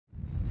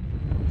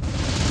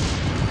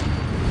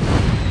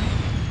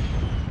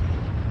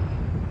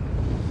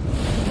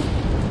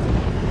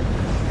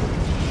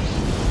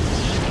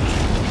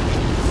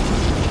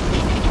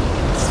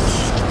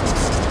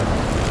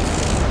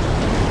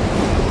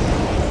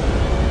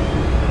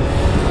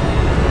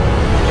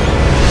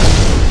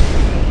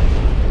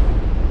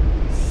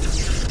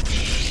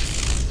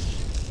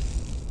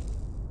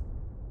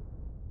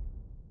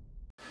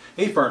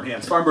Hey farm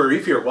hands, Farm Boy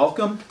REEF here.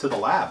 Welcome to the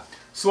lab.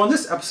 So on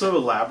this episode of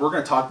the lab, we're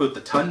going to talk about the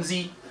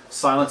Tunze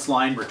silence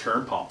line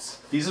return pumps.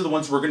 These are the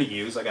ones we're going to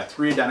use. I got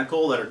three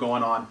identical that are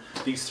going on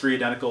these three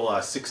identical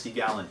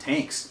 60-gallon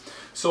tanks.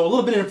 So a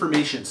little bit of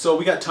information. So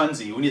we got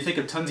Tunze. When you think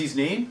of Tunze's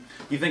name,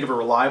 you think of a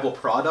reliable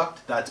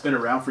product that's been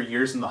around for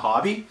years in the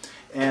hobby,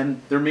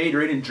 and they're made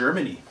right in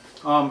Germany.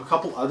 A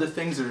couple other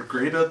things that are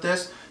great about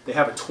this. They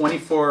have a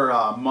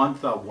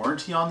 24-month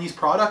warranty on these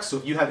products. So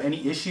if you have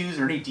any issues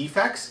or any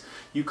defects,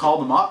 you call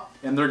them up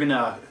and they're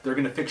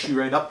gonna fix you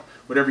right up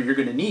whatever you're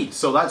gonna need.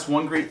 So that's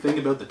one great thing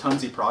about the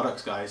Tunze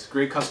products, guys.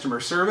 Great customer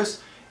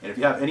service, and if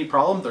you have any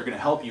problem, they're gonna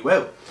help you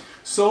out.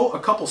 So a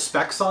couple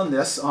specs on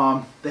this.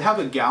 They have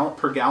a gallon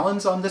per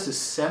gallons on this is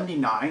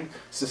 79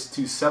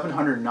 to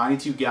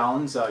 792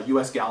 gallons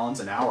US gallons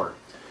an hour.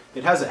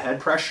 It has a head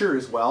pressure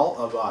as well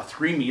of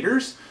 3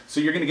 meters,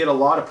 so you're gonna get a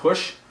lot of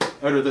push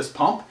out of this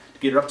pump to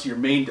get it up to your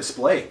main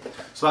display.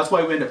 So that's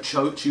why we end up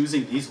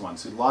choosing these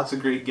ones. So lots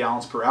of great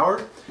gallons per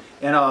hour.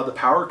 And the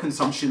power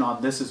consumption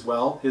on this as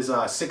well is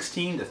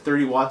 16 to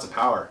 30 watts of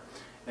power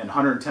and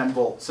 110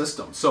 volt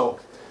system. So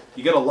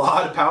you get a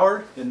lot of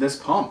power in this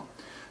pump.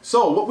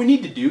 So what we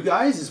need to do,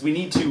 guys, is we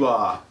need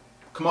to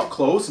come up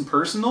close and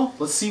personal.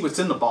 Let's see what's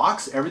in the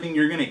box, everything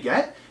you're gonna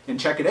get, and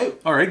check it out.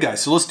 All right,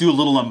 guys, so let's do a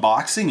little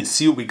unboxing and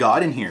see what we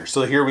got in here.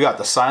 So here we got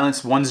the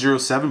Silence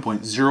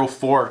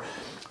 107.04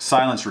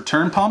 silence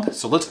return pump.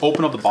 So let's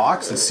open up the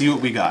box and see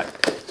what we got.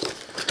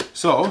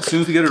 So as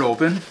soon as we get it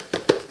open,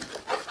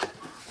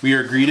 we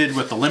are greeted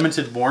with the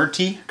limited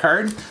warranty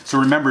card. So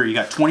remember, you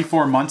got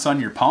 24 months on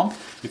your pump.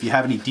 If you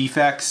have any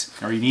defects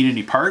or you need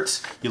any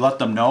parts, you let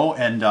them know,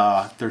 and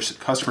their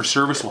customer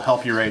service will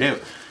help you right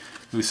out.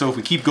 So if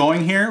we keep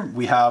going here,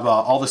 we have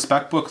all the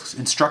spec books,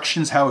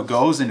 instructions, how it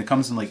goes, and it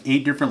comes in like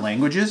 8 different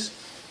languages.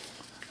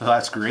 So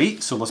that's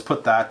great. So let's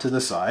put that to the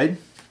side.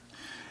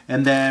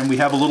 And then we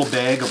have a little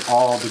bag of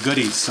all the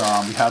goodies.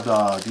 We have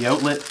the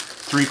outlet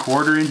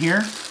 3/4 in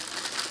here.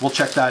 We'll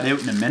check that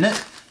out in a minute.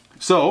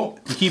 So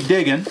we keep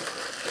digging.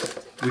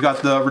 We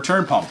got the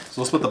return pump.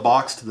 So let's put the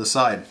box to the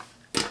side.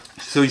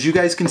 So as you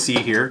guys can see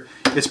here,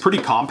 it's pretty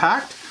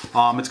compact.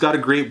 It's got a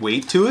great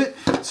weight to it.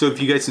 So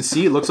if you guys can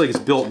see, it looks like it's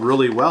built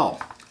really well.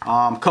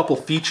 A couple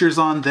features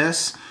on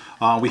this.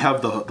 We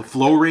have the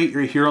flow rate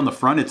right here on the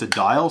front. It's a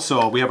dial.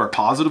 So we have our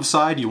positive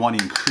side. You want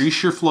to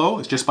increase your flow.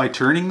 It's just by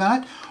turning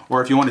that.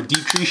 Or if you want to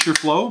decrease your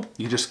flow,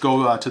 you just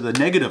go to the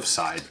negative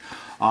side.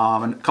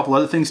 And a couple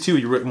other things too.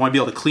 You want to be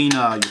able to clean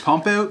your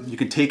pump out. You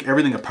can take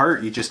everything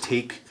apart. You just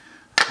take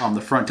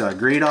the front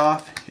grate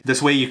off.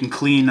 This way you can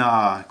clean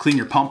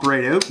your pump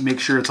right out. Make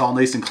sure it's all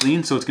nice and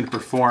clean, so it's going to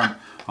perform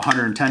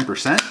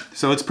 110%.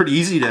 So it's pretty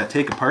easy to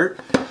take apart.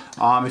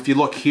 If you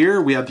look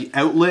here, we have the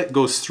outlet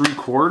goes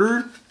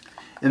 3/4,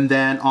 and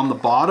then on the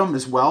bottom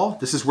as well,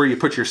 this is where you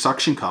put your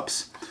suction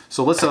cups.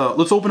 So let's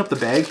open up the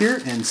bag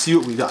here and see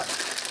what we got.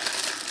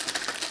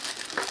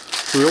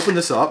 So we open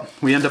this up.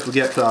 We end up with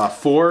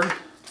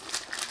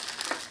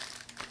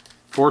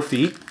four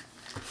feet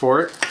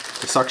for it,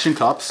 the suction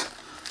cups.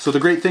 So the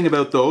great thing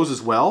about those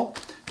as well,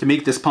 to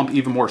make this pump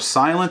even more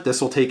silent, this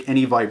will take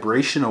any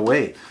vibration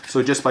away.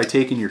 So just by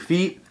taking your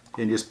feet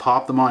and just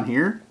pop them on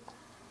here,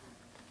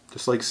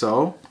 just like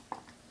so.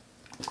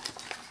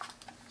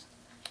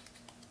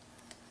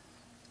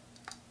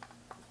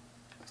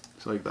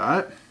 Just like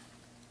that.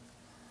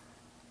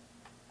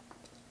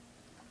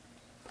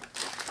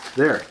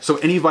 There. So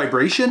any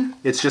vibration,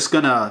 it's just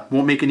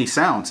won't make any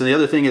sounds. And the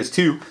other thing is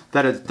too,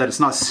 that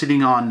it's not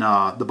sitting on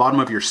the bottom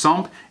of your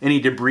sump. Any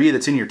debris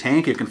that's in your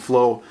tank, it can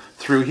flow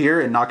through here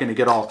and not going to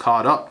get all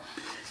caught up.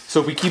 So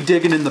if we keep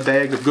digging in the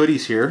bag of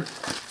goodies here,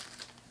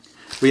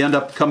 we end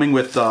up coming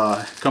with,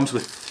 comes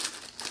with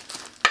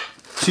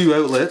 2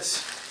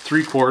 outlets,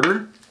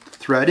 3/4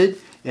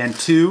 threaded, and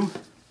 2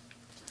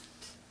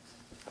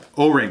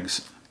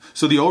 O-rings.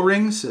 So the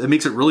O-rings, it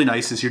makes it really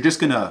nice, is you're just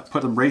going to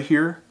put them right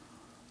here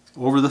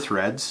over the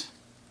threads,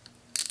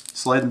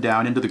 slide them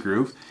down into the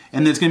groove,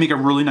 and then it's going to make a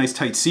really nice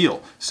tight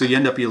seal. So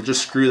you'll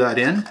just screw that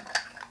in,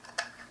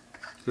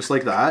 just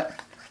like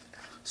that.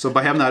 So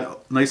by having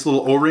that nice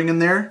little O-ring in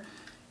there,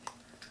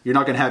 you're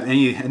not going to have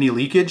any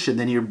leakage, and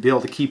then you'll be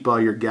able to keep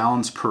your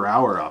gallons per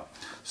hour up.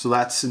 So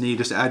that's, and then you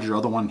just add your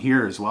other one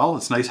here as well.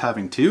 It's nice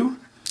having 2. And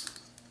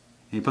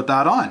you put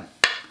that on.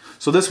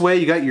 So this way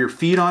you got your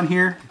feet on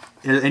here.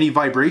 Any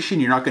vibration,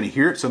 you're not going to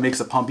hear it, so it makes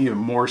the pump even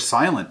more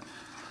silent.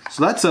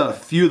 So that's a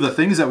few of the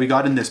things that we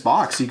got in this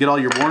box. You get all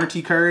your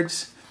warranty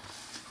cards,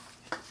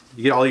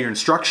 you get all your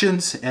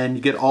instructions, and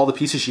you get all the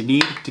pieces you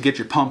need to get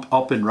your pump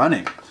up and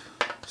running.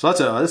 So that's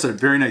a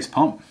very nice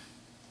pump.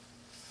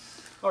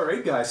 All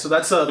right, guys, so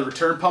that's the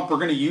return pump we're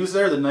going to use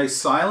there, the nice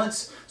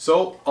silence.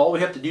 So all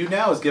we have to do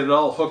now is get it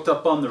all hooked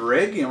up on the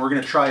rig, and we're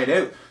going to try it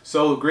out.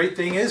 So the great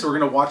thing is we're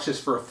going to watch this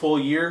for a full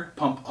year,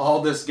 pump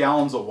all this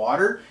gallons of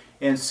water,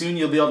 and soon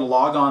you'll be able to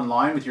log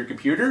online with your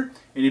computer,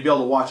 and you'll be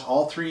able to watch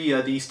all 3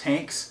 of these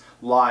tanks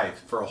live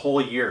for a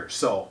whole year.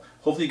 So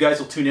hopefully you guys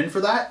will tune in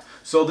for that.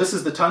 So this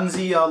is the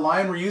Tunze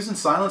line we're using,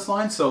 silence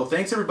line. So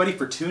thanks everybody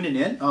for tuning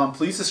in.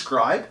 Please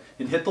subscribe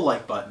and hit the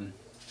like button.